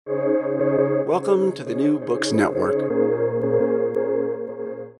Welcome to the New Books Network.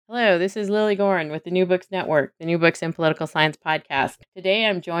 Hello, this is Lily Gorn with the New Books Network, the New Books in Political Science podcast. Today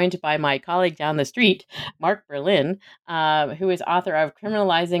I'm joined by my colleague down the street, Mark Berlin, who is author of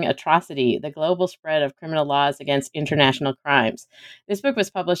Criminalizing Atrocity, The Global Spread of Criminal Laws Against International Crimes. This book was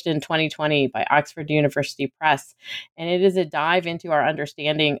published in 2020 by Oxford University Press, and it is a dive into our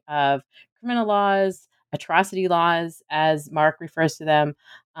understanding of criminal laws, atrocity laws, as Mark refers to them,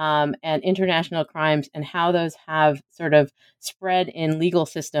 and international crimes, and how those have sort of spread in legal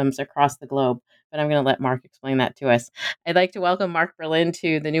systems across the globe. But I'm going to let Mark explain that to us. I'd like to welcome Mark Berlin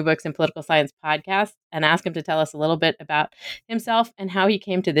to the New Books in Political Science podcast and ask him to tell us a little bit about himself and how he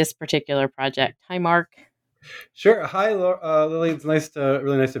came to this particular project. Hi, Mark. Sure. Hi, Lily. It's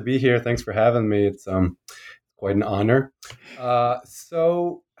really nice to be here. Thanks for having me. It's quite an honor.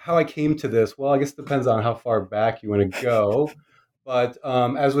 So, how I came to this? Well, I guess it depends on how far back you want to go. But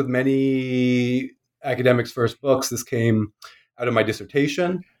as with many academics' first books, this came out of my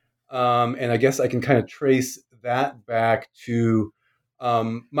dissertation, and I guess I can kind of trace that back to,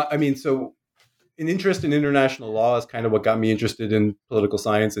 so an interest in international law is kind of what got me interested in political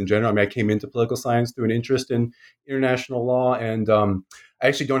science in general. I mean, I came into political science through an interest in international law, and I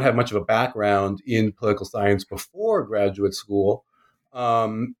actually don't have much of a background in political science before graduate school,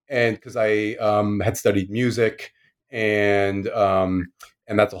 and because I had studied music, and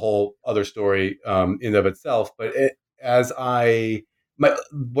that's a whole other story in and of itself. But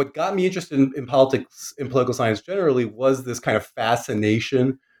what got me interested in politics, in political science generally, was this kind of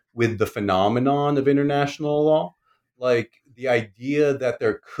fascination with the phenomenon of international law, like the idea that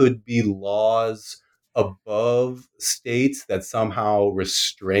there could be laws above states that somehow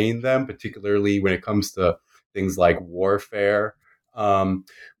restrain them, particularly when it comes to things like warfare,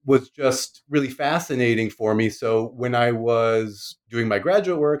 was just really fascinating for me. So when I was doing my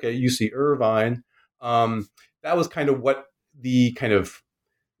graduate work at UC Irvine, that was kind of what the kind of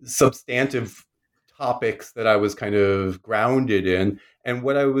substantive topics that I was kind of grounded in. And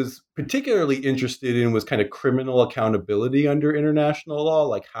what I was particularly interested in was kind of criminal accountability under international law.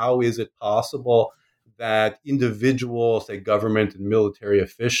 Like, how is it possible that individuals, say government and military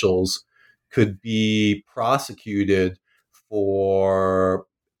officials, could be prosecuted for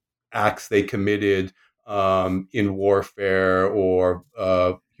acts they committed in warfare or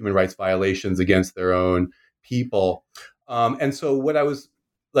human rights violations against their own people? And so what I was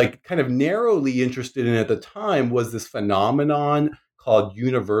like kind of narrowly interested in at the time was this phenomenon called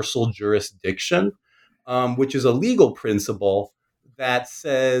universal jurisdiction, which is a legal principle that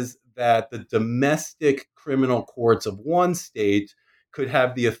says that the domestic criminal courts of one state could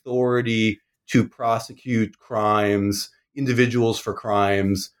have the authority to prosecute crimes, individuals for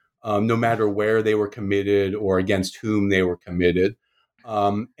crimes, no matter where they were committed or against whom they were committed.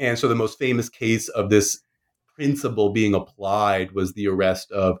 And so the most famous case of this principle being applied was the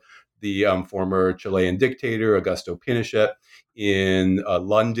arrest of the former Chilean dictator Augusto Pinochet in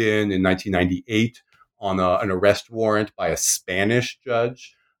London in 1998 on an arrest warrant by a Spanish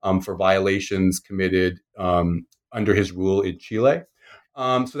judge for violations committed under his rule in Chile.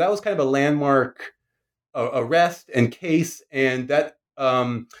 So that was kind of a landmark arrest and case, and that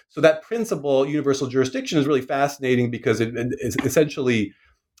so that principle, universal jurisdiction, is really fascinating because it essentially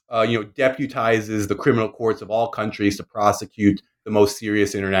deputizes the criminal courts of all countries to prosecute the most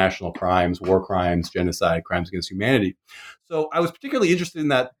serious international crimes, war crimes, genocide, crimes against humanity. So I was particularly interested in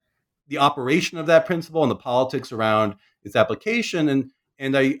the operation of that principle and the politics around its application.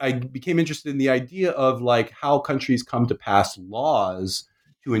 And I became interested in the idea of like how countries come to pass laws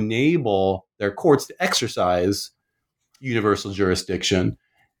to enable their courts to exercise universal jurisdiction.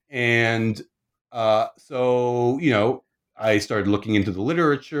 And I started looking into the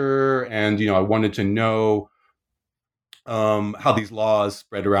literature, and I wanted to know how these laws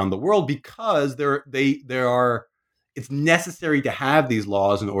spread around the world, because it's necessary to have these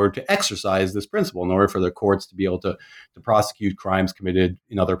laws in order to exercise this principle, in order for the courts to be able to prosecute crimes committed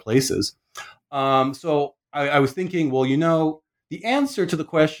in other places. So I was thinking, well, the answer to the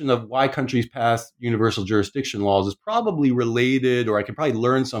question of why countries pass universal jurisdiction laws is probably related, or I can probably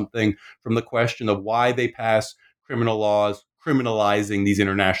learn something from the question of why they pass criminal laws criminalizing these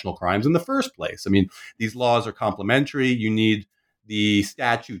international crimes in the first place. I mean, these laws are complementary. You need the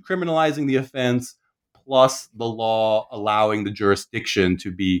statute criminalizing the offense plus the law allowing the jurisdiction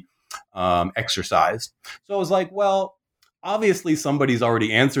to be exercised. So I was like, well, obviously somebody's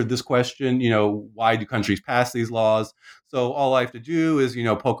already answered this question. Why do countries pass these laws? So all I have to do is,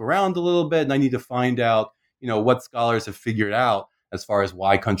 poke around a little bit, and I need to find out, what scholars have figured out as far as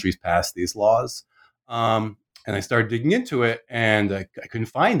why countries pass these laws. And I started digging into it, and I couldn't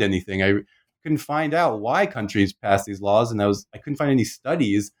find anything. I couldn't find out why countries passed these laws, and I couldn't find any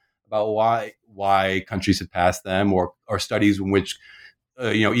studies about why countries had passed them, or studies in which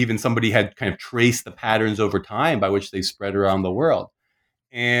even somebody had kind of traced the patterns over time by which they spread around the world.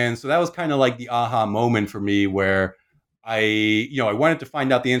 And so that was kind of like the aha moment for me, where I wanted to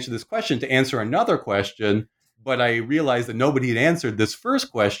find out the answer to this question to answer another question, but I realized that nobody had answered this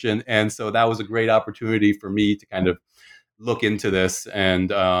first question, and so that was a great opportunity for me to kind of look into this and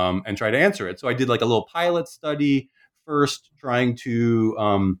try to answer it. So I did like a little pilot study first, trying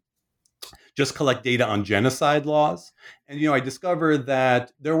to just collect data on genocide laws. And, I discovered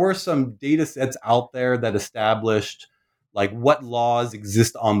that there were some data sets out there that established like what laws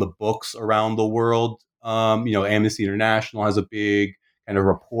exist on the books around the world. Amnesty International has a big kind of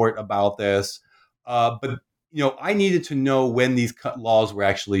report about this. But I needed to know when these laws were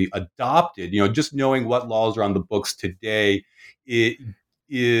actually adopted. Just knowing what laws are on the books today, you're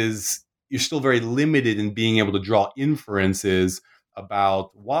still very limited in being able to draw inferences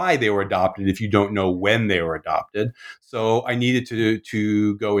about why they were adopted if you don't know when they were adopted. So I needed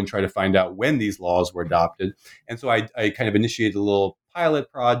to go and try to find out when these laws were adopted. And so I kind of initiated a little pilot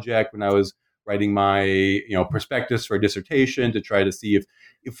project when I was writing my prospectus for a dissertation to try to see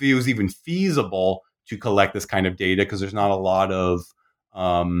if it was even feasible to collect this kind of data, because there's not a lot of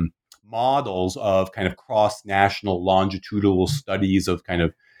models of kind of cross-national longitudinal studies of kind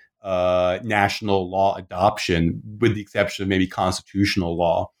of national law adoption, with the exception of maybe constitutional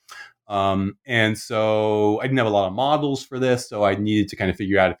law. And so I didn't have a lot of models for this, so I needed to kind of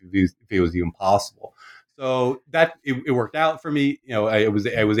figure out if it was even possible. So that it worked out for me. I was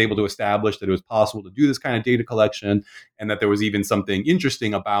able to establish that it was possible to do this kind of data collection, and that there was even something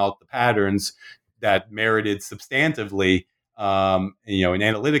interesting about the patterns that merited substantively, and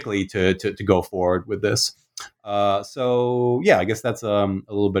analytically to go forward with this. So I guess that's a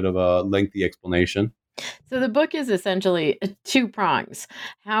little bit of a lengthy explanation. So the book is essentially two prongs: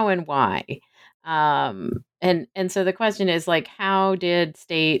 how and why. And so the question is, like, how did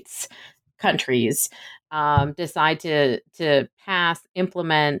states, countries, decide to pass,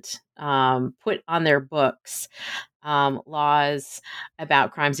 implement, put on their books laws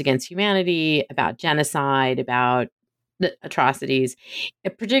about crimes against humanity, about genocide, about atrocities,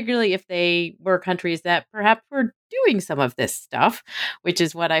 particularly if they were countries that perhaps were doing some of this stuff, which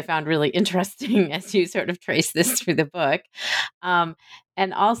is what I found really interesting as you sort of trace this through the book.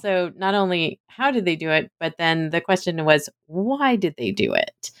 And also, not only how did they do it, but then the question was, why did they do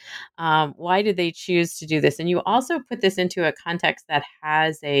it? Why did they choose to do this? And you also put this into a context that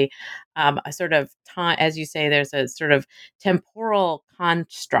has a sort of time, as you say, there's a sort of temporal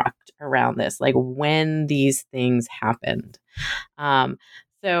construct around this, like when these things happened.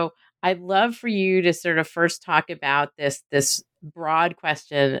 So I'd love for you to sort of first talk about this broad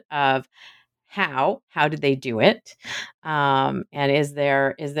question of how did they do it, and is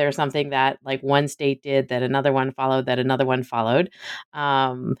there something that like one state did that another one followed,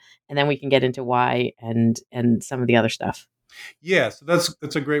 and then we can get into why and some of the other stuff. Yeah, so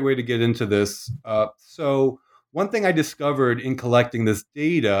that's a great way to get into this. So one thing I discovered in collecting this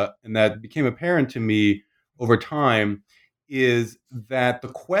data, and that became apparent to me over time, is that the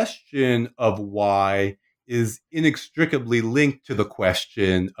question of why is inextricably linked to the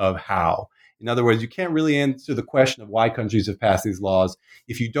question of how. In other words, you can't really answer the question of why countries have passed these laws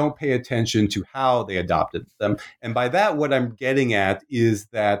if you don't pay attention to how they adopted them. And by that, what I'm getting at is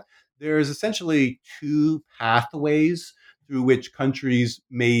that there's essentially two pathways through which countries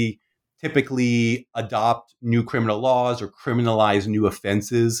may typically adopt new criminal laws or criminalize new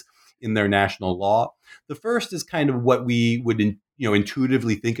offenses in their national law. The first is kind of what we would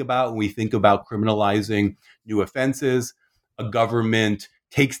intuitively think about when we think about criminalizing new offenses. A government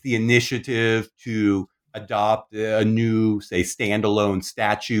takes the initiative to adopt a new, say, standalone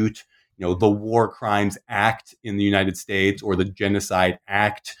statute, the War Crimes Act in the United States or the Genocide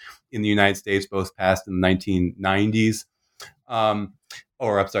Act in the United States, both passed in the 1990s.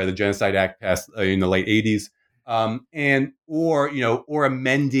 The Genocide Act passed in the late 80s. Or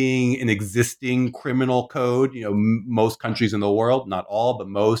amending an existing criminal code. Most countries in the world, not all, but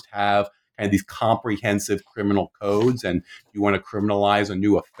most, have kind of these comprehensive criminal codes. And if you want to criminalize a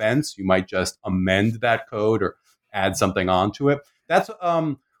new offense, you might just amend that code or add something onto it. That's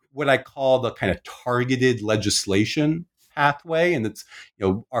what I call the kind of targeted legislation pathway, and it's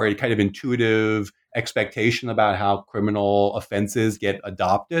already kind of intuitive expectation about how criminal offenses get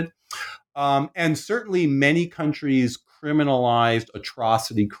adopted. And certainly many countries criminalized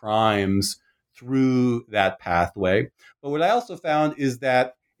atrocity crimes through that pathway. But what I also found is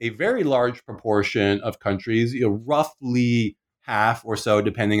that a very large proportion of countries, roughly half or so,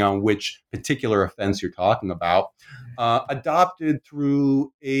 depending on which particular offense you're talking about, adopted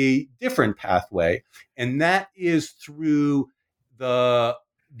through a different pathway, and that is through the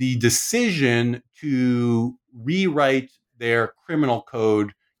decision to rewrite their criminal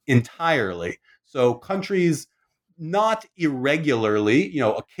code entirely. So countries not irregularly,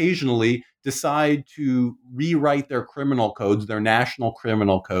 occasionally decide to rewrite their criminal codes, their national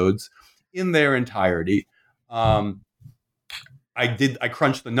criminal codes, in their entirety. I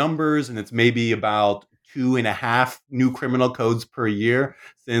crunched the numbers, and it's maybe about 2.5 new criminal codes per year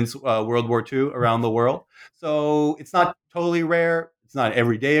since World War II around the world. So it's not totally rare. It's not an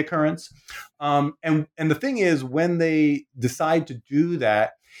everyday occurrence. And the thing is, when they decide to do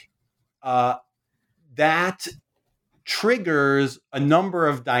that, that triggers a number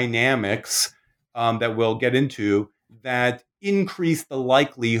of dynamics that we'll get into that increase the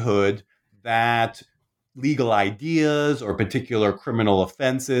likelihood that legal ideas or particular criminal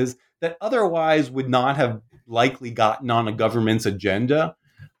offenses that otherwise would not have likely gotten on a government's agenda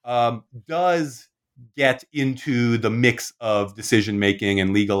does get into the mix of decision making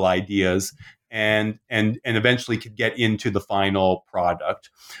and legal ideas and eventually could get into the final product.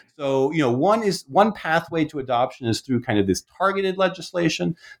 So, one pathway to adoption is through kind of this targeted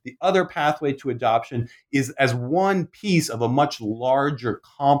legislation. The other pathway to adoption is as one piece of a much larger,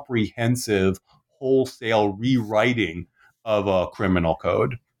 comprehensive, wholesale rewriting of a criminal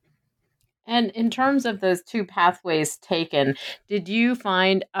code. And in terms of those two pathways taken, did you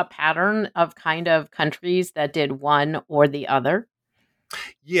find a pattern of kind of countries that did one or the other?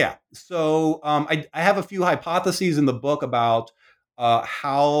 Yeah. So I have a few hypotheses in the book about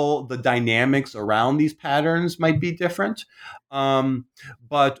how the dynamics around these patterns might be different.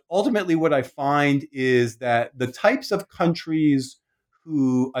 But ultimately, what I find is that the types of countries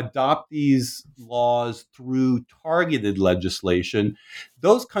who adopt these laws through targeted legislation,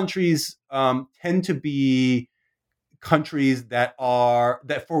 those countries tend to be countries that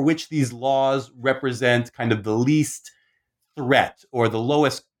for which these laws represent kind of the least threat or the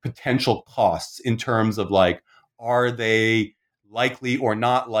lowest potential costs in terms of like, are they likely or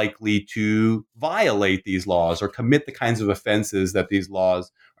not likely to violate these laws or commit the kinds of offenses that these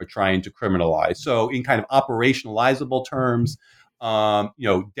laws are trying to criminalize? So in kind of operationalizable terms,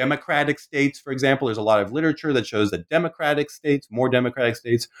 democratic states, for example, there's a lot of literature that shows that more democratic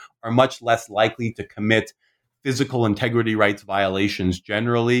states are much less likely to commit physical integrity rights violations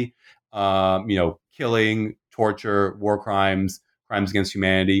generally, killing, torture, war crimes, crimes against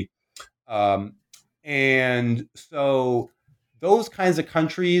humanity. And so those kinds of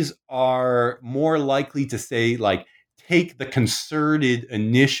countries are more likely to say, like, take the concerted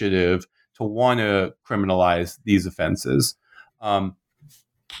initiative to want to criminalize these offenses.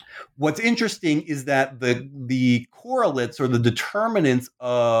 What's interesting is that the correlates or the determinants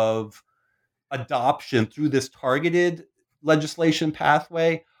of adoption through this targeted legislation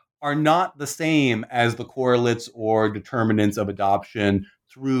pathway are not the same as the correlates or determinants of adoption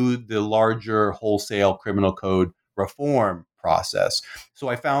through the larger wholesale criminal code reform process. So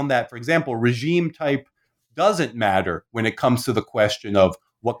I found that, for example, regime type doesn't matter when it comes to the question of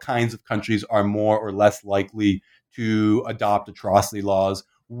what kinds of countries are more or less likely to adopt atrocity laws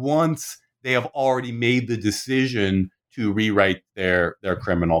once they have already made the decision to rewrite their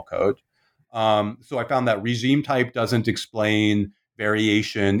criminal code. So I found that regime type doesn't explain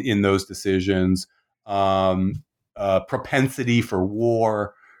variation in those decisions. Propensity for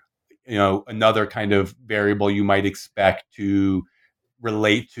war, another kind of variable you might expect to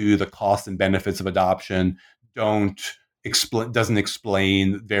relate to the costs and benefits of adoption, doesn't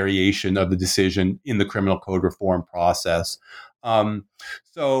explain variation of the decision in the criminal code reform process.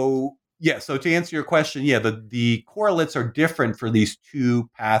 So to answer your question, the correlates are different for these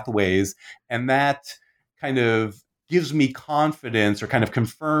two pathways, and that kind of gives me confidence or kind of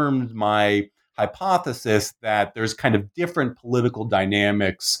confirmed my hypothesis that there's kind of different political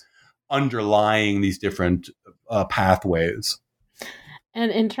dynamics underlying these different pathways. And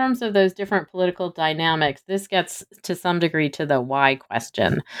in terms of those different political dynamics, this gets to some degree to the why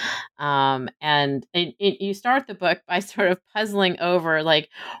question. And you start the book by sort of puzzling over, like,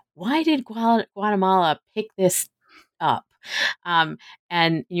 why did Guatemala pick this up?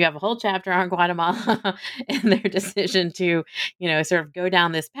 And you have a whole chapter on Guatemala and their decision to, sort of go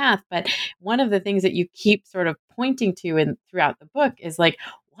down this path. But one of the things that you keep sort of pointing to throughout the book is like,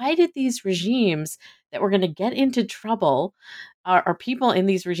 why did these regimes that were going to get into trouble, or people in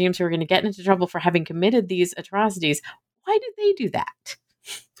these regimes who are going to get into trouble for having committed these atrocities, why did they do that?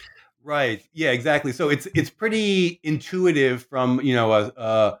 Right. Yeah, exactly. So it's pretty intuitive from,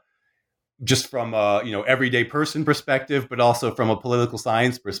 just from a, everyday person perspective, but also from a political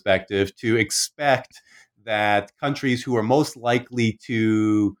science perspective, to expect that countries who are most likely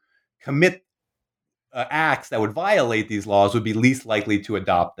to commit acts that would violate these laws would be least likely to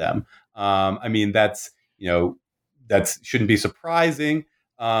adopt them. I mean, that shouldn't be surprising.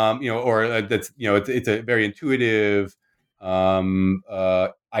 Or that's it's a very intuitive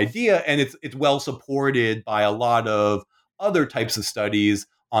idea, and it's well supported by a lot of other types of studies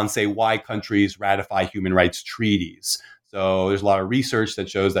on, say, why countries ratify human rights treaties. So there's a lot of research that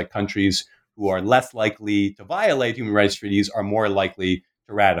shows that countries who are less likely to violate human rights treaties are more likely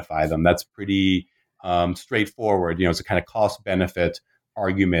to ratify them. That's pretty straightforward. It's a kind of cost benefit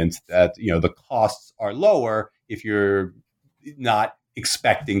argument that the costs are lower if you're not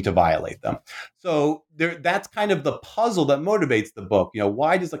expecting to violate them. So that's kind of the puzzle that motivates the book.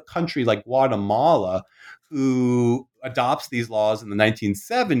 Why does a country like Guatemala, who adopts these laws in the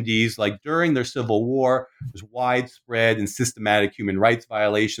 1970s, like during their civil war, there's widespread and systematic human rights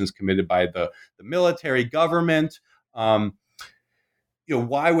violations committed by the military government.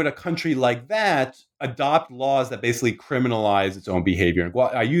 Why would a country like that adopt laws that basically criminalize its own behavior? And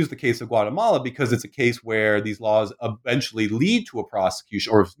I use the case of Guatemala because it's a case where these laws eventually lead to a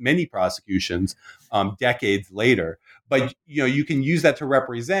prosecution, or many prosecutions, decades later. But you can use that to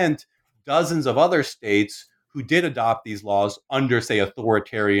represent dozens of other states who did adopt these laws under, say,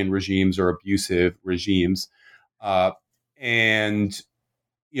 authoritarian regimes or abusive regimes. And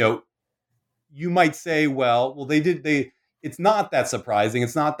you might say, well, they. It's not that surprising.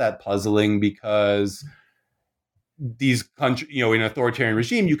 It's not that puzzling, because these countries, in an authoritarian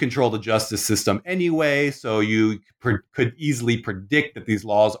regime, you control the justice system anyway. So you could easily predict that these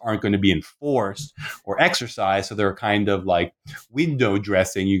laws aren't going to be enforced or exercised. So they're kind of like window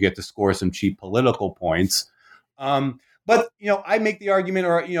dressing. You get to score some cheap political points. But I make the argument,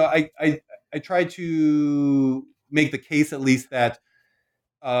 or I try to make the case, at least, that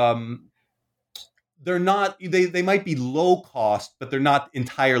they're not. They might be low cost, but they're not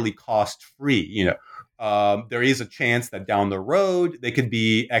entirely cost free. There is a chance that down the road they could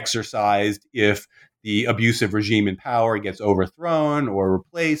be exercised if the abusive regime in power gets overthrown or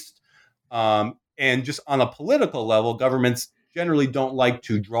replaced. And just on a political level, governments generally don't like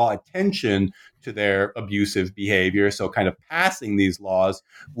to draw attention to their abusive behavior. So kind of passing these laws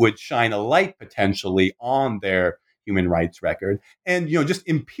would shine a light potentially on their human rights record. And, just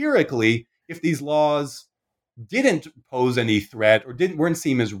empirically, if these laws didn't pose any threat or weren't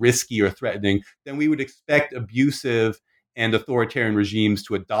seen as risky or threatening, then we would expect abusive and authoritarian regimes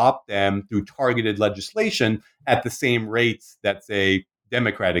to adopt them through targeted legislation at the same rates that, say,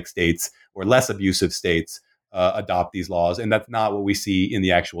 democratic states or less abusive states adopt these laws. And that's not what we see in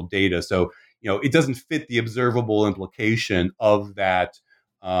the actual data. So, it doesn't fit the observable implication of that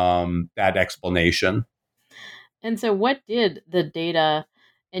explanation. And so, what did the data,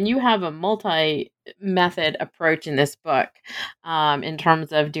 and you have a multi-method approach in this book, in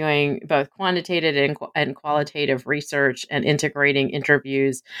terms of doing both quantitative and qualitative research and integrating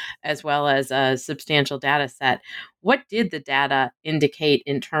interviews as well as a substantial data set. What did the data indicate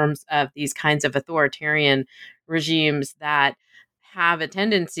in terms of these kinds of authoritarian regimes that have a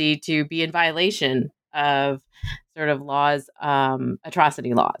tendency to be in violation of sort of laws,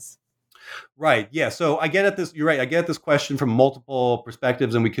 atrocity laws? Right. Yeah. So I get at this. You're right. I get at this question from multiple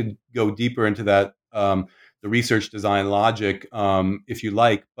perspectives, and we could go deeper into that, the research design logic, if you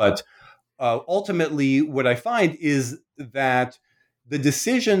like. But ultimately, what I find is that the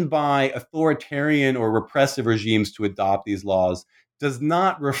decision by authoritarian or repressive regimes to adopt these laws does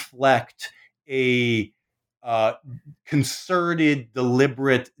not reflect a concerted,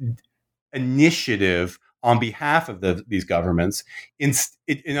 deliberate initiative on behalf of these governments. In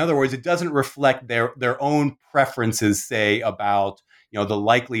other words, it doesn't reflect their own preferences, say, about the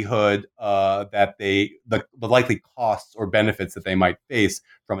likelihood that the likely costs or benefits that they might face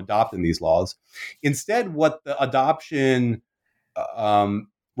from adopting these laws. Instead, what the adoption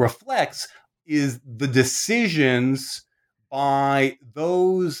reflects is the decisions by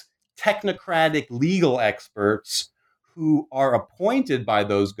those technocratic legal experts who are appointed by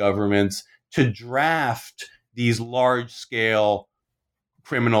those governments to draft these large-scale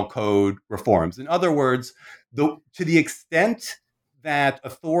criminal code reforms. In other words, to the extent that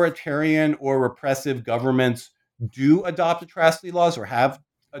authoritarian or repressive governments do adopt atrocity laws or have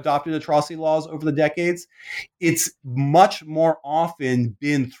adopted atrocity laws over the decades, it's much more often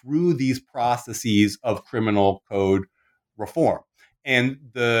been through these processes of criminal code reform. And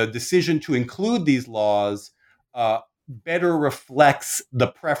the decision to include these laws better reflects the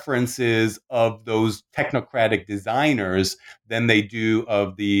preferences of those technocratic designers than they do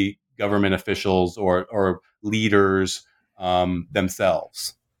of the government officials or leaders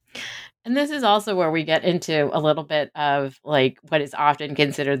themselves. And this is also where we get into a little bit of like what is often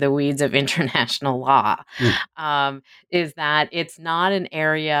considered the weeds of international law, is that it's not an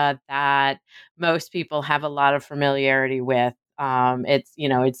area that most people have a lot of familiarity with.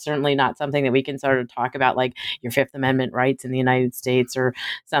 It's certainly not something that we can sort of talk about like your Fifth Amendment rights in the United States or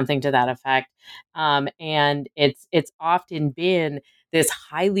something to that effect. And it's often been this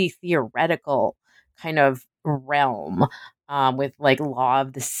highly theoretical kind of realm, with like law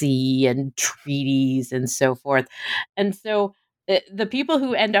of the sea and treaties and so forth. And so the people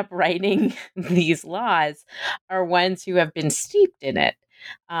who end up writing these laws are ones who have been steeped in it,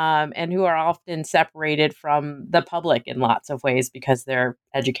 and who are often separated from the public in lots of ways because they're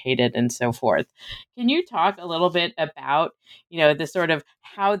educated and so forth. Can you talk a little bit about, the sort of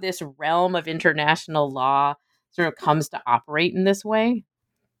how this realm of international law sort of comes to operate in this way?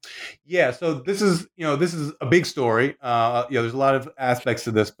 Yeah, so this is a big story. There's a lot of aspects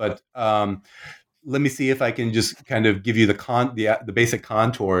to this, but let me see if I can just kind of give you the basic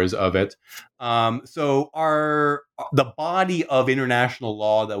contours of it. So the body of international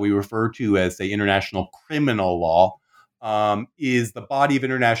law that we refer to as, say, international criminal law, is the body of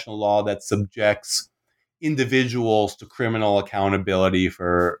international law that subjects individuals to criminal accountability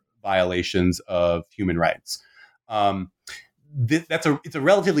for violations of human rights. It's a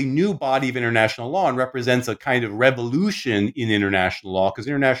relatively new body of international law and represents a kind of revolution in international law, because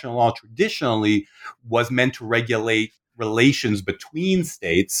international law traditionally was meant to regulate relations between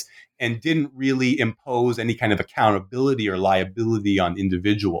states and didn't really impose any kind of accountability or liability on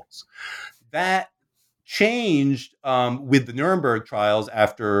individuals. That changed with the Nuremberg trials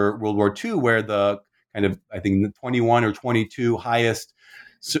after World War II, where the kind of, I think, the 21 or 22 highest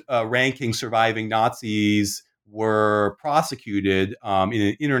ranking surviving Nazis were prosecuted in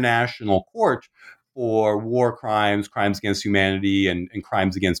an international court for war crimes, crimes against humanity, and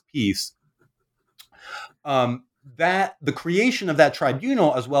crimes against peace. That the creation of that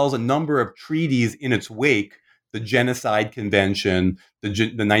tribunal, as well as a number of treaties in its wake, the Genocide Convention, the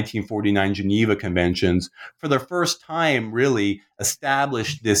 1949 Geneva Conventions, for the first time really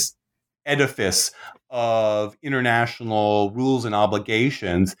established this edifice of international rules and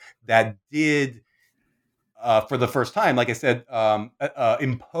obligations that did, for the first time, like I said,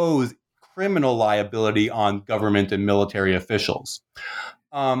 impose criminal liability on government and military officials.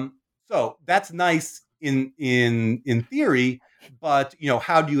 So that's nice in theory, but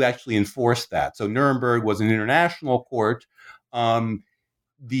how do you actually enforce that? So Nuremberg was an international court.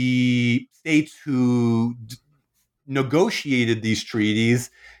 The states who negotiated these treaties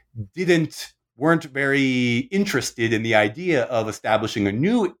weren't very interested in the idea of establishing a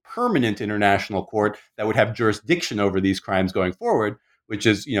new permanent international court that would have jurisdiction over these crimes going forward, which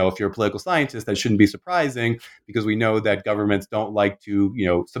is, if you're a political scientist, that shouldn't be surprising, because we know that governments don't like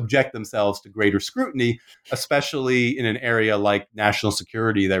to, subject themselves to greater scrutiny, especially in an area like national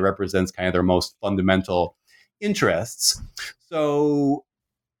security that represents kind of their most fundamental interests. So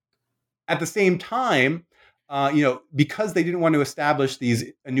at the same time, because they didn't want to establish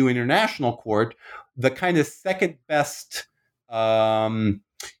a new international court, the kind of second best,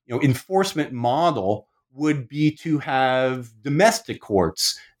 enforcement model would be to have domestic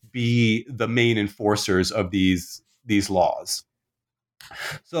courts be the main enforcers of these laws.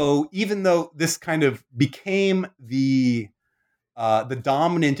 So even though this kind of became the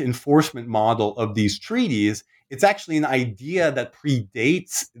dominant enforcement model of these treaties, it's actually an idea that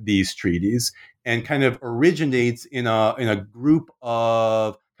predates these treaties and kind of originates in a group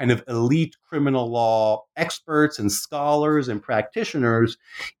of kind of elite criminal law experts and scholars and practitioners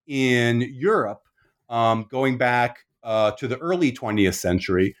in Europe, going back to the early 20th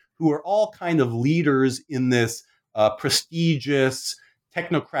century, who are all kind of leaders in this prestigious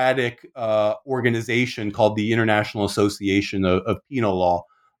technocratic organization called the International Association of Penal Law,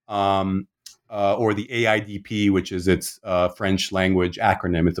 or the AIDP, which is its French language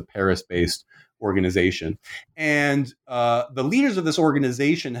acronym. It's a Paris-based organization. And the leaders of this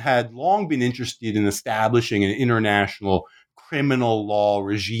organization had long been interested in establishing an international criminal law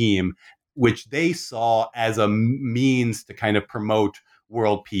regime, which they saw as a means to kind of promote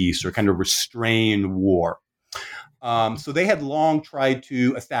world peace or kind of restrain war. So they had long tried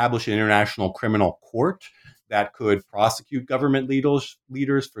to establish an international criminal court that could prosecute government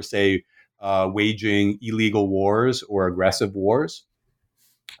leaders for, say, waging illegal wars or aggressive wars.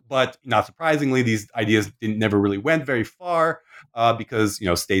 But not surprisingly, these ideas never really went very far, because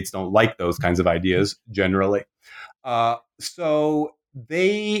states don't like those kinds of ideas generally. So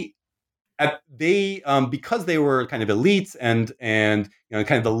they because they were kind of elites and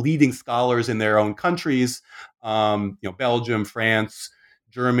kind of the leading scholars in their own countries, Belgium, France,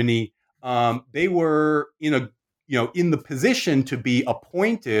 Germany, they were in the position to be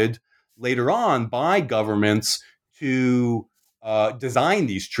appointed later on by governments to design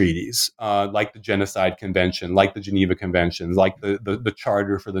these treaties, like the Genocide Convention, like the Geneva Conventions, like the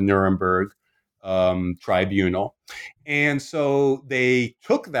Charter for the Nuremberg Tribunal. And so they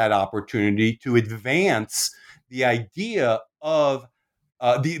took that opportunity to advance the idea of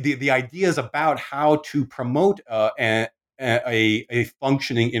the ideas about how to promote a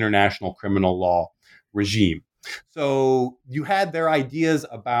functioning international criminal law regime. So you had their ideas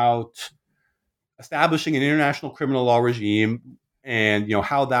about establishing an international criminal law regime and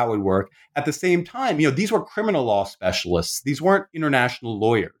how that would work. At the same time, these were criminal law specialists. These weren't international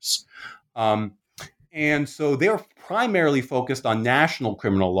lawyers. And so they're primarily focused on national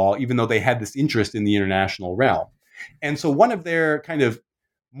criminal law, even though they had this interest in the international realm. And so one of their kind of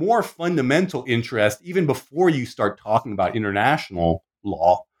more fundamental interests, even before you start talking about international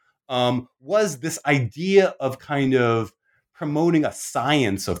law, was this idea of kind of promoting a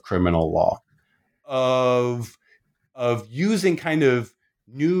science of criminal law, of using kind of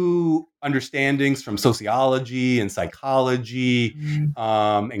new understandings from sociology and psychology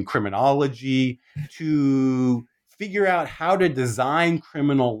and criminology to figure out how to design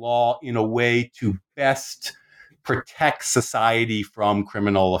criminal law in a way to best protect society from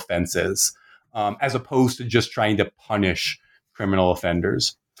criminal offenses, as opposed to just trying to punish criminal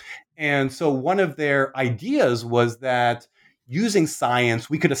offenders. And so one of their ideas was that using science,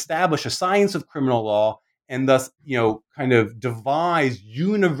 we could establish a science of criminal law and thus, kind of devise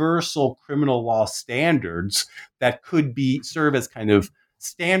universal criminal law standards that could serve as kind of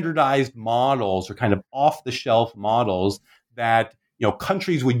standardized models or kind of off-the-shelf models that,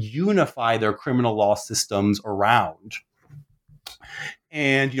 countries would unify their criminal law systems around.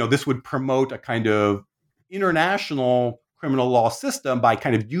 And, this would promote a kind of international criminal law system by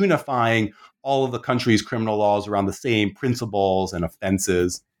kind of unifying all of the country's criminal laws around the same principles and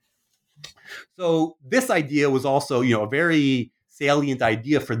offenses. So this idea was also, a very salient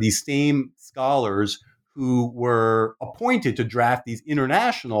idea for these same scholars who were appointed to draft these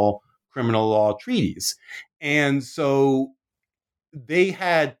international criminal law treaties. And so they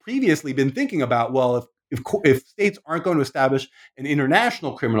had previously been thinking about, well, if states aren't going to establish an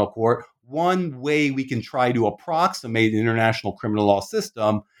international criminal court, one way we can try to approximate an international criminal law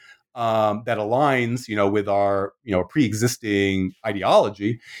system that aligns, with our, pre-existing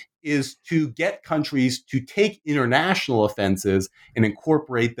ideology is to get countries to take international offenses and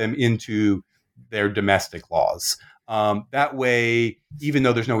incorporate them into their domestic laws. That way, even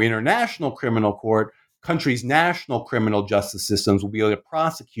though there's no international criminal court, countries' national criminal justice systems will be able to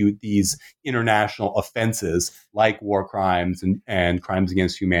prosecute these international offenses like war crimes and crimes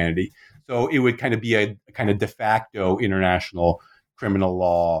against humanity. So it would kind of be a kind of de facto international criminal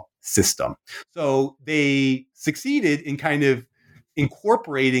law system. So they succeeded in kind of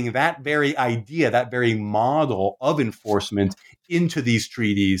incorporating that very idea, that very model of enforcement into these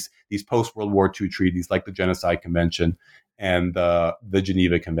treaties, these post-World War II treaties like the Genocide Convention and the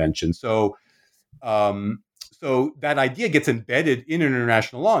Geneva Convention. So that idea gets embedded in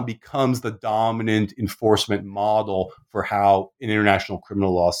international law and becomes the dominant enforcement model for how an international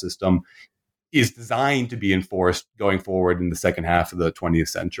criminal law system is designed to be enforced going forward in the second half of the 20th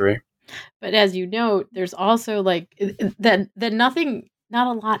century. But as you note, there's also that not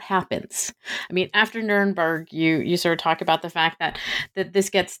a lot happens. I mean, after Nuremberg, you sort of talk about the fact that this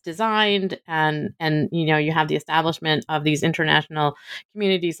gets designed and you have the establishment of these international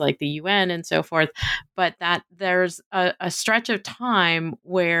communities like the UN and so forth, but that there's a stretch of time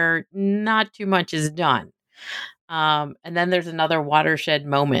where not too much is done. And then there's another watershed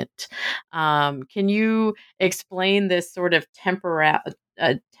moment. Can you explain this sort of temporal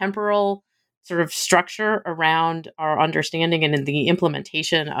sort of structure around our understanding and in the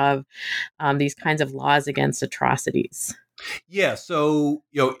implementation of these kinds of laws against atrocities? Yeah. So,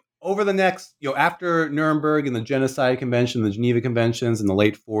 over the next, after Nuremberg and the Genocide Convention, the Geneva Conventions in the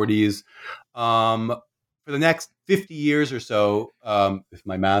late 40s, for the next 50 years or so, if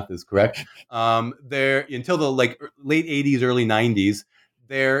my math is correct, there until the late 80s, early 90s,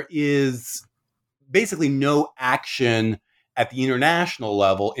 there is basically no action at the international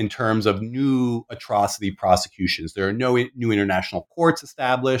level in terms of new atrocity prosecutions. There are no new international courts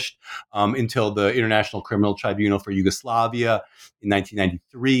established until the International Criminal Tribunal for Yugoslavia in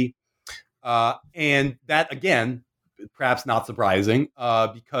 1993. And that, again, perhaps not surprising,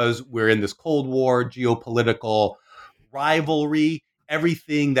 because we're in this Cold War geopolitical rivalry.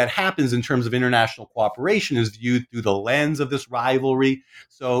 Everything that happens in terms of international cooperation is viewed through the lens of this rivalry.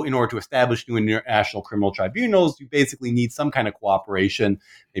 So in order to establish new international criminal tribunals, you basically need some kind of cooperation,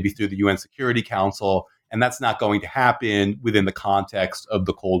 maybe through the UN Security Council, and that's not going to happen within the context of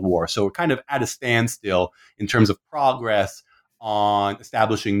the Cold War. So we're kind of at a standstill in terms of progress on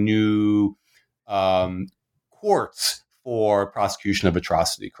establishing new courts for prosecution of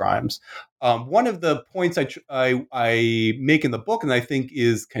atrocity crimes. One of the points I make in the book, and I think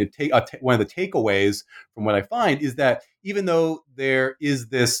is kind of one of the takeaways from what I find, is that even though there is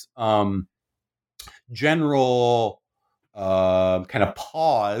this general kind of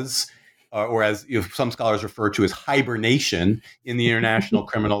pause, or as some scholars refer to as hibernation in the international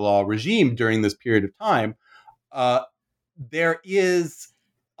criminal law regime during this period of time, there is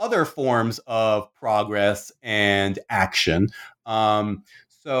other forms of progress and action.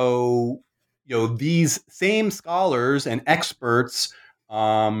 So, these same scholars and experts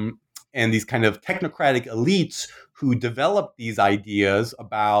and these kind of technocratic elites who developed these ideas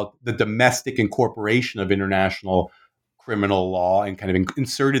about the domestic incorporation of international criminal law and kind of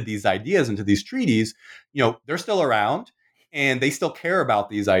inserted these ideas into these treaties, they're still around and they still care about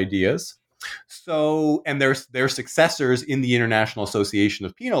these ideas. So, and their successors in the International Association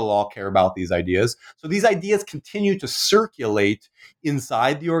of Penal Law care about these ideas. So these ideas continue to circulate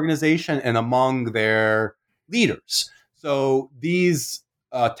inside the organization and among their leaders. So these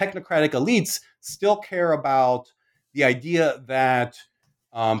technocratic elites still care about the idea that,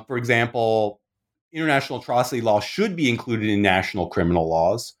 for example, international atrocity law should be included in national criminal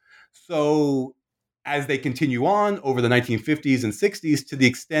laws. So as they continue on over the 1950s and 60s, to the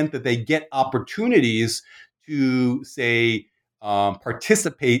extent that they get opportunities to, say,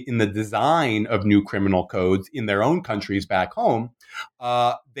 participate in the design of new criminal codes in their own countries back home,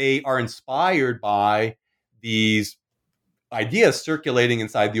 they are inspired by these ideas circulating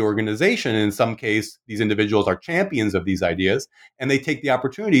inside the organization. And in some case, these individuals are champions of these ideas, and they take the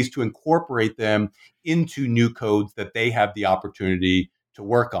opportunities to incorporate them into new codes that they have the opportunity to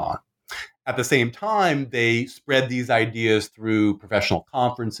work on. At the same time, they spread these ideas through professional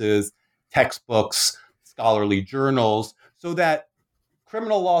conferences, textbooks, scholarly journals, so that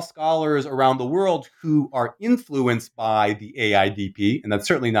criminal law scholars around the world who are influenced by the AIDP, and that's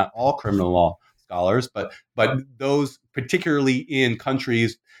certainly not all criminal law scholars, but those particularly in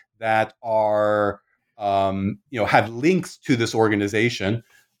countries that are have links to this organization,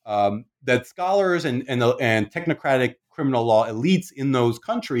 that scholars and technocratic criminal law elites in those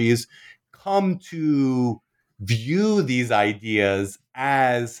countries come to view these ideas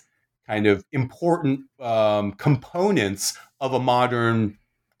as kind of important components of a modern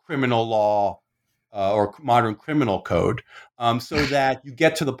criminal law or modern criminal code, so that you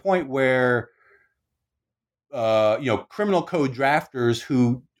get to the point where criminal code drafters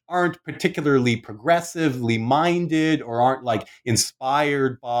who aren't particularly progressively minded or aren't like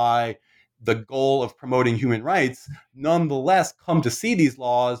inspired by the goal of promoting human rights, nonetheless come to see these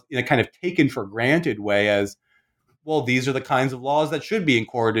laws in a kind of taken for granted way as, well, these are the kinds of laws that should be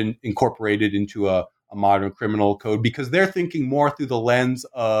incorporated into a modern criminal code, because they're thinking more through the lens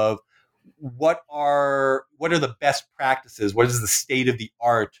of what are the best practices, what is the state of the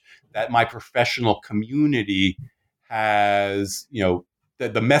art that my professional community has,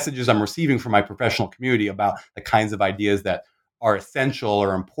 the messages I'm receiving from my professional community about the kinds of ideas that are essential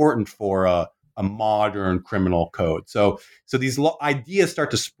or important for a modern criminal code. So these ideas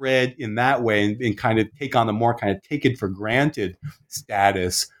start to spread in that way and kind of take on the more kind of taken for granted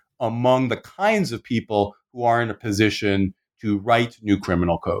status among the kinds of people who are in a position to write new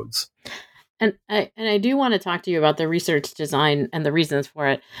criminal codes. And I do want to talk to you about the research design and the reasons for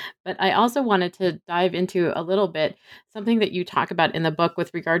it. But I also wanted to dive into a little bit something that you talk about in the book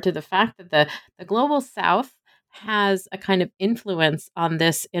with regard to the fact that the Global South has a kind of influence on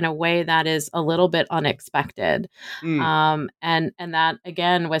this in a way that is a little bit unexpected. And that,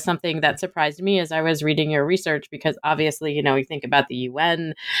 again, was something that surprised me as I was reading your research, because obviously, you think about the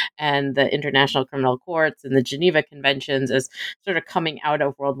UN and the International Criminal Courts and the Geneva Conventions as sort of coming out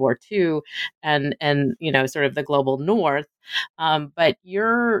of World War II and sort of the global North. But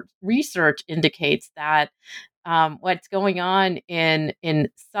your research indicates that what's going on in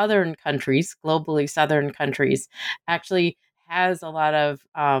southern countries, globally southern countries, actually has a lot of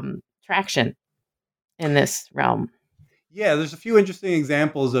traction in this realm. Yeah, there's a few interesting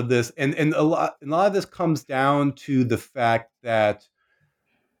examples of this, and a lot of this comes down to the fact that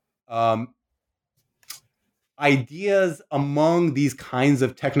ideas among these kinds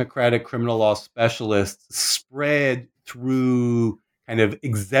of technocratic criminal law specialists spread through kind of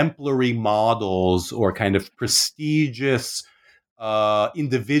exemplary models or kind of prestigious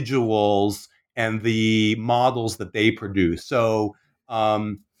individuals and the models that they produce. So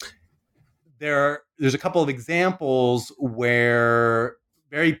there's a couple of examples where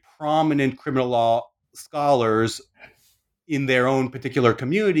very prominent criminal law scholars in their own particular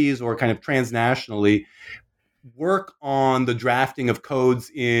communities or kind of transnationally work on the drafting of codes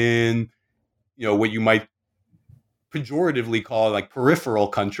in, what you might pejoratively call like peripheral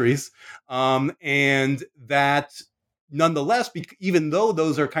countries. And that nonetheless, even though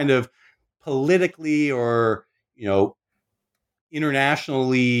those are kind of politically or,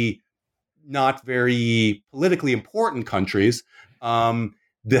 internationally not very politically important countries,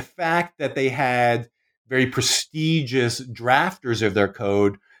 the fact that they had very prestigious drafters of their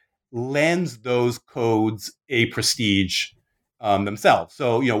code lends those codes a prestige themselves.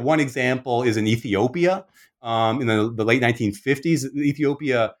 So, one example is in Ethiopia in the late 1950s.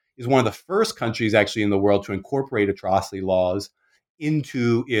 Ethiopia is one of the first countries actually in the world to incorporate atrocity laws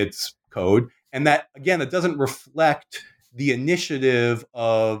into its code. And that, again, it doesn't reflect the initiative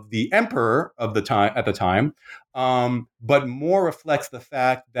of the emperor of the time at the time, but more reflects the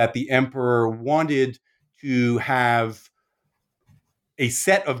fact that the emperor wanted to have a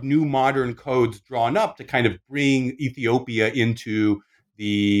set of new modern codes drawn up to kind of bring Ethiopia into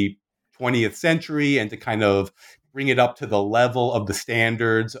the 20th century and to kind of bring it up to the level of the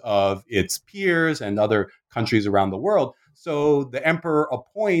standards of its peers and other countries around the world. So the emperor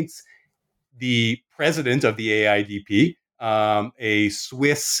appoints the president of the AIDP, a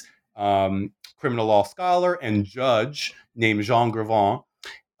Swiss criminal law scholar and judge named Jean Grevin,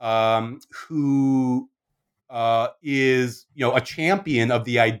 who is a champion of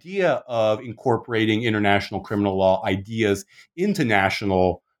the idea of incorporating international criminal law ideas into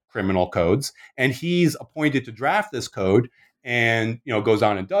national criminal codes, and he's appointed to draft this code, and goes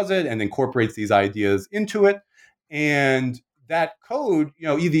on and does it, and incorporates these ideas into it, and that code,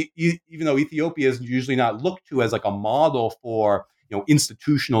 even though Ethiopia is usually not looked to as like a model for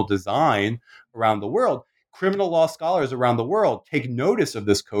institutional design around the world, criminal law scholars around the world take notice of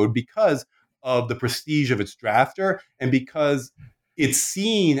this code because of the prestige of its drafter and because it's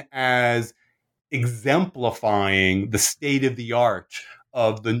seen as exemplifying the state of the art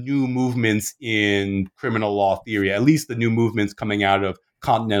of the new movements in criminal law theory, at least the new movements coming out of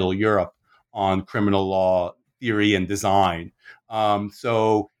continental Europe on criminal law theory and design.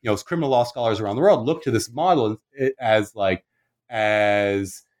 So, criminal law scholars around the world look to this model as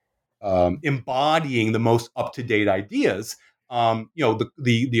embodying the most up-to-date ideas.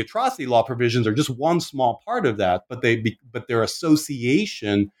 The atrocity law provisions are just one small part of that, but their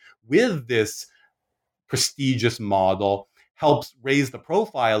association with this prestigious model helps raise the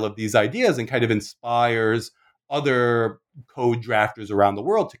profile of these ideas and kind of inspires other code drafters around the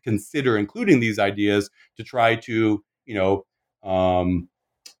world to consider including these ideas to try to,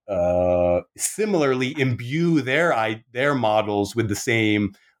 similarly imbue their models with the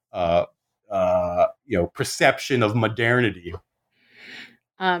same perception of modernity.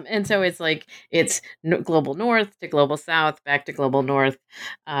 And so it's like it's global north to global south, back to global north,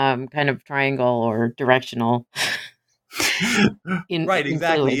 kind of triangle or directional. Right,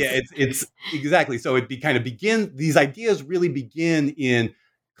 exactly. Yeah, it's exactly. So these ideas really begin in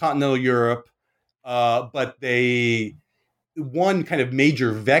continental Europe, but one kind of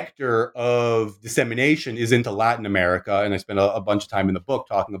major vector of dissemination is into Latin America, and I spent a bunch of time in the book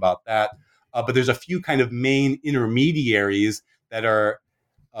talking about that. But there's a few kind of main intermediaries that are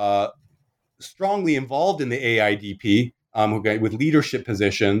strongly involved in the AIDP, with leadership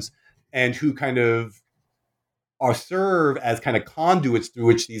positions, and who kind of serve as kind of conduits through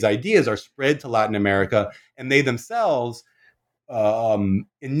which these ideas are spread to Latin America, and they themselves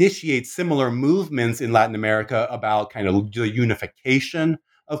initiate similar movements in Latin America about kind of the unification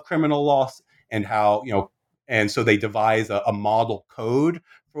of criminal law and how, and so they devise a model code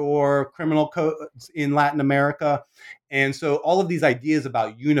for criminal codes in Latin America. And so all of these ideas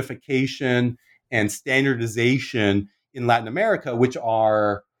about unification and standardization in Latin America, which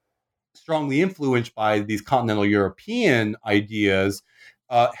are strongly influenced by these continental European ideas,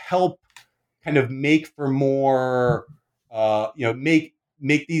 help kind of make for more, make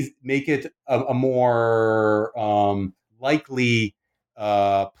it a more likely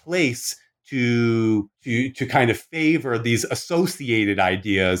place to kind of favor these associated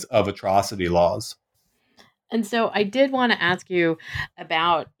ideas of atrocity laws. And so I did want to ask you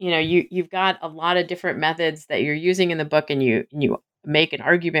about, you've got a lot of different methods that you're using in the book, and you make an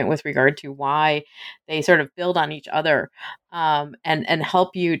argument with regard to why they sort of build on each other, and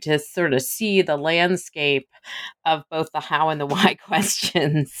help you to sort of see the landscape of both the how and the why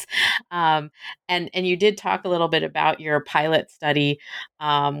questions. And you did talk a little bit about your pilot study,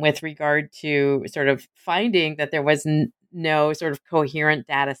 with regard to sort of finding that there was no sort of coherent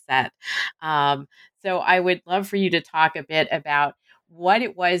data set. So I would love for you to talk a bit about what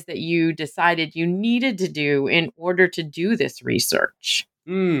it was that you decided you needed to do in order to do this research.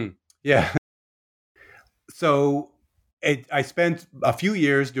 Yeah. So I spent a few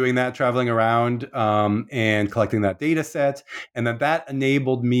years doing that, traveling around and collecting that data set. And then that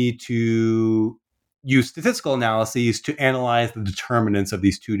enabled me to use statistical analyses to analyze the determinants of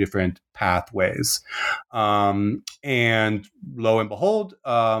these two different pathways. And lo and behold,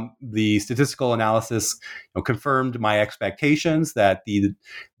 the statistical analysis confirmed my expectations that the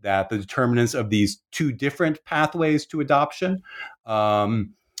determinants of these two different pathways to adoption,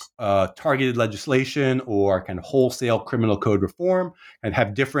 targeted legislation or kind of wholesale criminal code reform, and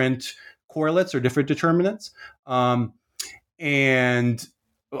have different correlates or different determinants. And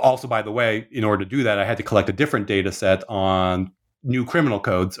also, by the way, in order to do that, I had to collect a different data set on new criminal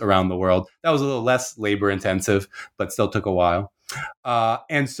codes around the world. That was a little less labor intensive, but still took a while.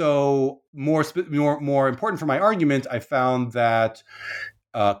 And so more important for my argument, I found that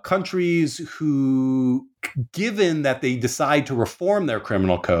countries who, given that they decide to reform their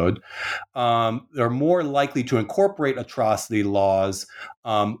criminal code, they're more likely to incorporate atrocity laws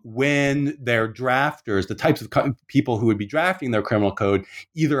when their drafters, the types of people who would be drafting their criminal code,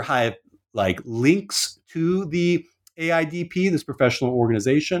 either have like links to the AIDP, this professional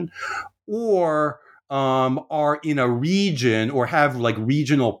organization, or are in a region or have like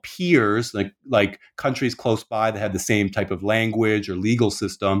regional peers, like countries close by that have the same type of language or legal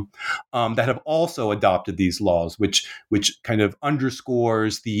system, that have also adopted these laws, which kind of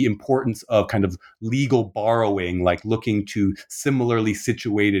underscores the importance of kind of legal borrowing, like looking to similarly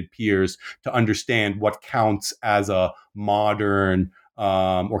situated peers to understand what counts as a modern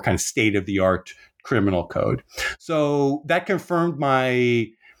or kind of state-of-the-art criminal code. So that confirmed my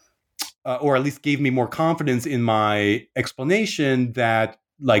or at least gave me more confidence in my explanation that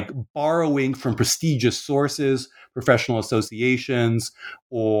like borrowing from prestigious sources, professional associations,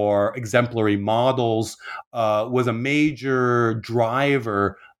 or exemplary models was a major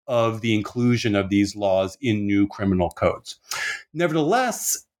driver of the inclusion of these laws in new criminal codes.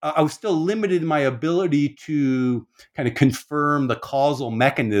 Nevertheless, I was still limited in my ability to kind of confirm the causal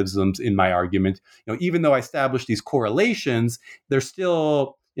mechanisms in my argument. Even though I established these correlations, they're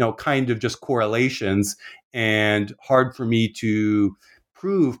still kind of just correlations, and hard for me to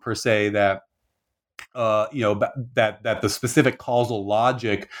prove per se that that the specific causal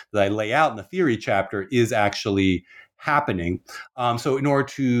logic that I lay out in the theory chapter is actually happening. So in order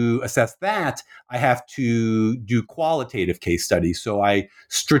to assess that, I have to do qualitative case studies. So I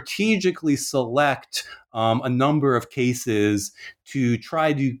strategically select a number of cases to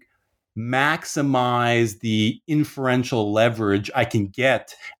try to maximize the inferential leverage I can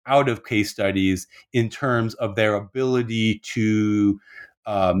get out of case studies in terms of their ability to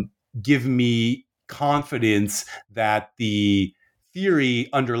give me confidence that the theory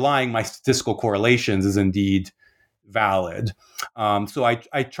underlying my statistical correlations is indeed valid. So I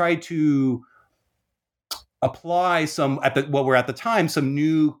try to apply some what were at the time some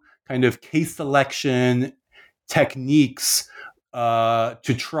new kind of case selection techniques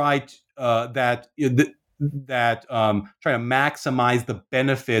to try try to maximize the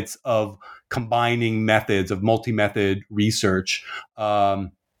benefits of combining methods of multi-method research.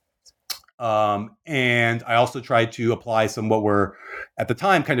 And I also tried to apply some what were at the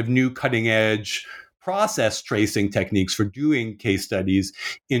time kind of new cutting edge process tracing techniques for doing case studies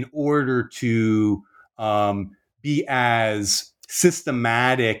in order to be as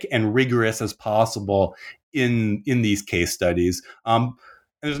systematic and rigorous as possible in these case studies. And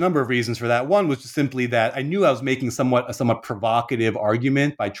there's a number of reasons for that. One was just simply that I knew I was making a somewhat provocative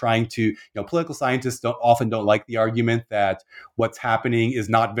argument by trying to, political scientists often don't like the argument that what's happening is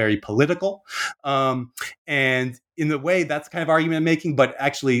not very political. And in a way, that's the kind of argument I'm making, but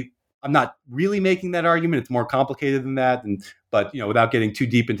actually, I'm not really making that argument. It's more complicated than that. But without getting too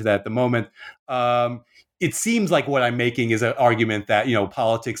deep into that at the moment, it seems like what I'm making is an argument that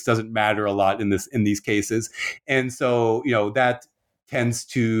politics doesn't matter a lot in these cases, and so that tends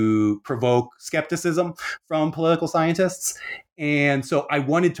to provoke skepticism from political scientists. And so I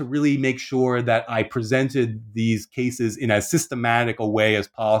wanted to really make sure that I presented these cases in as systematic a way as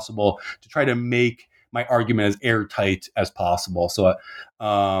possible to try to make my argument as airtight as possible. So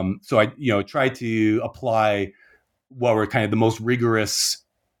I tried to apply what were kind of the most rigorous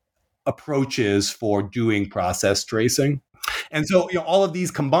approaches for doing process tracing. And so, all of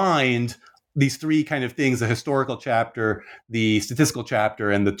these combined, these three kind of things, the historical chapter, the statistical chapter,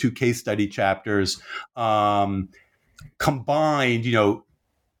 and the two case study chapters, combined,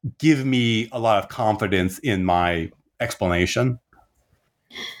 give me a lot of confidence in my explanation.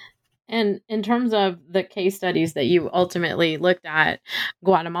 And in terms of the case studies that you ultimately looked at,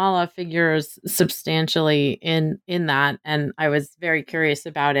 Guatemala figures substantially in that, and I was very curious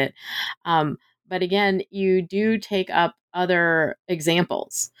about it. But again, you do take up other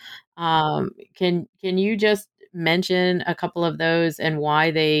examples. Can you just mention a couple of those and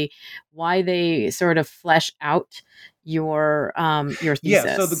why they sort of flesh out your thesis?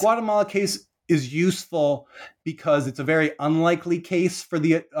 Yeah, so the Guatemala case is useful because it's a very unlikely case for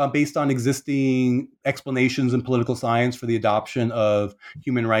the based on existing explanations in political science for the adoption of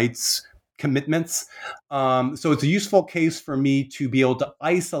human rights commitments. So it's a useful case for me to be able to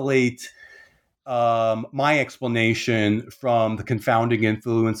isolate my explanation from the confounding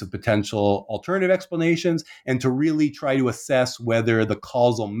influence of potential alternative explanations, and to really try to assess whether the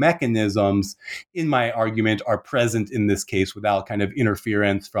causal mechanisms in my argument are present in this case without kind of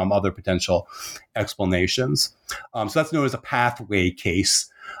interference from other potential explanations. So that's known as a pathway case.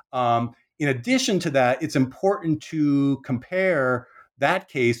 In addition to that, it's important to compare that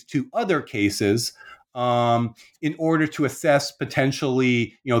case to other cases in order to assess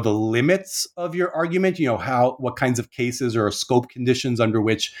potentially, the limits of your argument, what kinds of cases or scope conditions under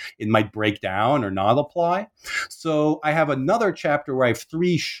which it might break down or not apply. So I have another chapter where I have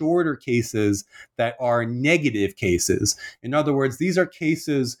three shorter cases that are negative cases. In other words, these are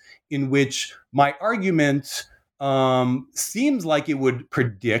cases in which my argument seems like it would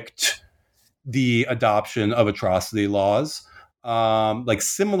predict the adoption of atrocity laws, like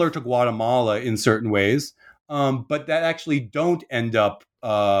similar to Guatemala in certain ways, but that actually don't end up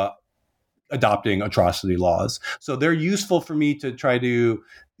adopting atrocity laws. So they're useful for me to try to,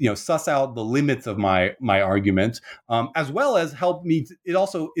 suss out the limits of my argument, as well as help me. It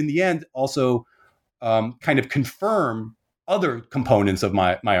also, in the end, also kind of confirm other components of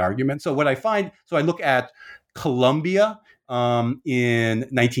my argument. So what I find, I look at Colombia in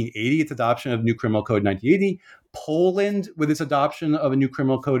 1980, its adoption of new criminal code in 1980. Poland with its adoption of a new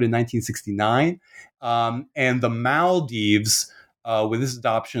criminal code in 1969, and the Maldives with its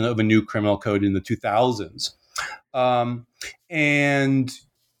adoption of a new criminal code in the 2000s. And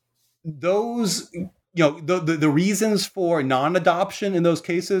those, the reasons for non-adoption in those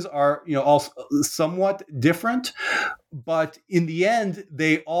cases are, all somewhat different. But in the end,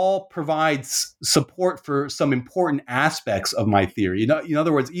 they all provide support for some important aspects of my theory. In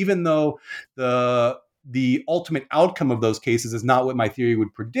other words, even though the ultimate outcome of those cases is not what my theory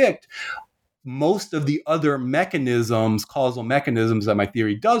would predict, most of the other mechanisms, causal mechanisms that my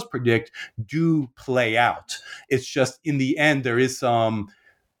theory does predict, do play out. It's just in the end, there is some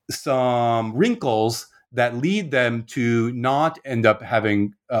wrinkles that lead them to not end up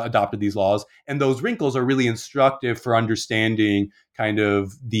having adopted these laws. And those wrinkles are really instructive for understanding kind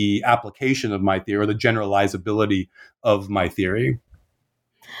of the application of my theory or the generalizability of my theory.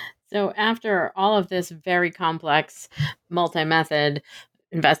 So after all of this very complex multi-method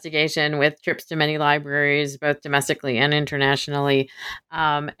investigation with trips to many libraries, both domestically and internationally,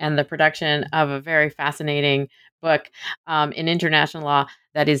 and the production of a very fascinating book in international law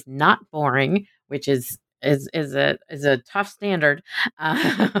that is not boring, which is a tough standard.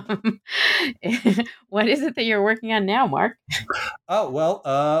 What is it that you're working on now, Mark? Oh,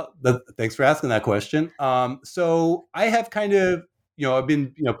 well, thanks for asking that question. So I have kind of, I've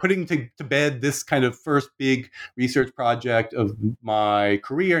been, putting to bed this kind of first big research project of my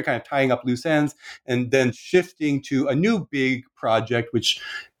career, kind of tying up loose ends, and then shifting to a new big project, which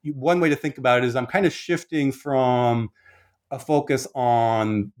one way to think about it is I'm kind of shifting from a focus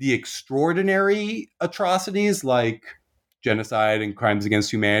on the extraordinary atrocities like genocide and crimes against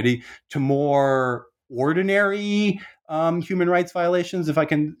humanity to more ordinary human rights violations, if I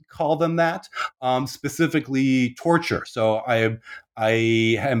can call them that, specifically torture. So I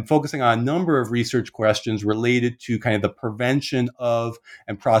am focusing on a number of research questions related to kind of the prevention of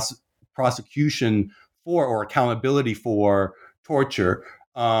and prosecution for or accountability for torture.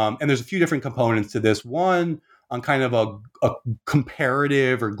 And there's a few different components to this. One, on kind of a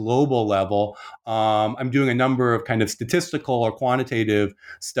comparative or global level, I'm doing a number of kind of statistical or quantitative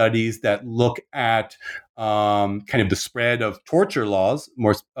studies that look at kind of the spread of torture laws,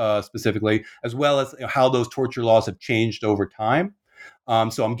 more specifically, as well as how those torture laws have changed over time.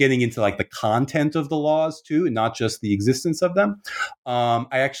 So I'm getting into like the content of the laws too, and not just the existence of them. I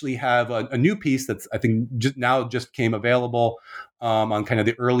actually have a new piece that's I think just came available on kind of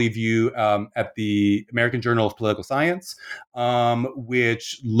the early view at the American Journal of Political Science,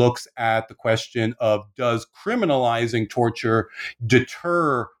 which looks at the question of does criminalizing torture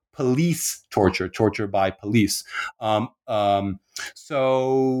deter police torture by police.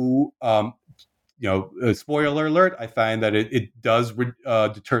 Spoiler alert, I find that it does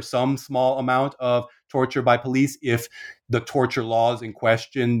deter some small amount of torture by police if the torture laws in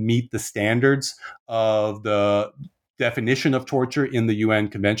question meet the standards of the definition of torture in the UN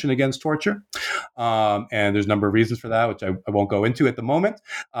Convention Against Torture. And there's a number of reasons for that, which I won't go into at the moment.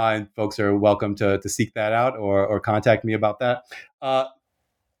 And folks are welcome to seek that out or contact me about that.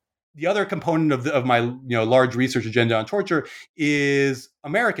 The other component of my large research agenda on torture is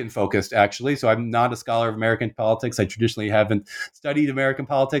American focused, actually. So I'm not a scholar of American politics. I traditionally haven't studied American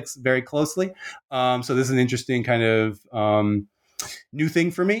politics very closely. So this is an interesting kind of new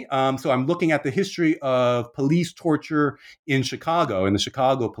thing for me. So I'm looking at the history of police torture in Chicago, in the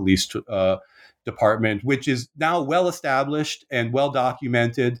Chicago Police Department, which is now well established and well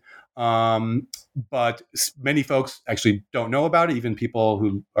documented. But many folks actually don't know about it, even people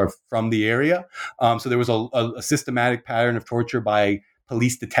who are from the area. So there was a systematic pattern of torture by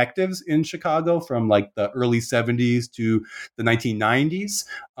police detectives in Chicago from like the early 70s to the 1990s.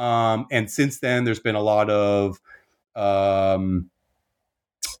 And since then, there's been a lot of,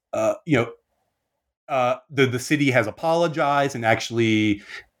 the city has apologized and actually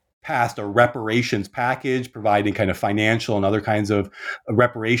passed a reparations package providing kind of financial and other kinds of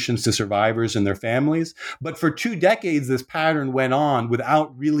reparations to survivors and their families. But for 2 decades, this pattern went on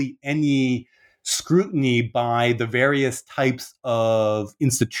without really any scrutiny by the various types of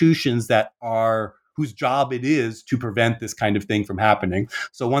institutions whose job it is to prevent this kind of thing from happening.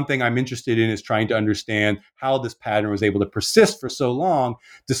 So one thing I'm interested in is trying to understand how this pattern was able to persist for so long,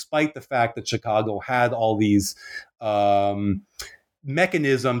 despite the fact that Chicago had all these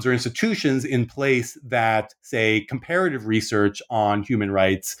mechanisms or institutions in place that, say, comparative research on human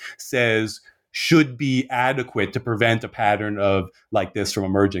rights says should be adequate to prevent a pattern of like this from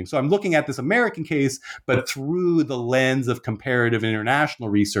emerging. So I'm looking at this American case, but through the lens of comparative international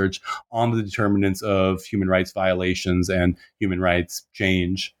research on the determinants of human rights violations and human rights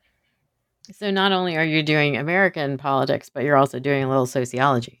change. So not only are you doing American politics, but you're also doing a little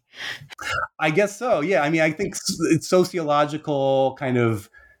sociology. I guess so. Yeah. I mean, I think sociological kind of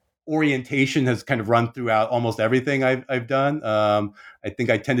orientation has kind of run throughout almost everything I've done. I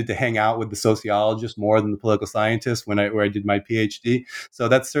think I tended to hang out with the sociologist more than the political scientist where I did my PhD. So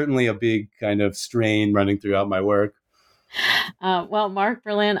that's certainly a big kind of strain running throughout my work. Well, Mark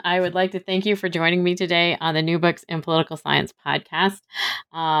Berlin, I would like to thank you for joining me today on the New Books in Political Science podcast.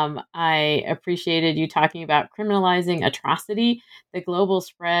 I appreciated you talking about criminalizing atrocity, the global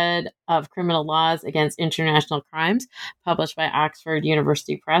spread of criminal laws against international crimes, published by Oxford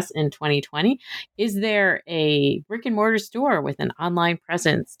University Press in 2020. Is there a brick and mortar store with an online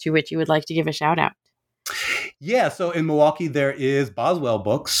presence to which you would like to give a shout out? Yeah, so in Milwaukee, there is Boswell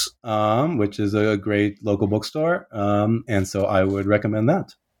Books, which is a great local bookstore. And so I would recommend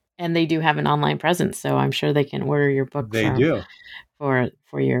that. And they do have an online presence, so I'm sure they can order your book. They do.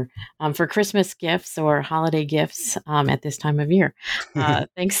 For Christmas gifts or holiday gifts at this time of year.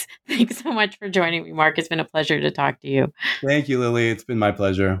 Thanks so much for joining me, Mark. It's been a pleasure to talk to you. Thank you, Lily. It's been my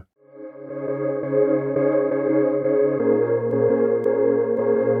pleasure.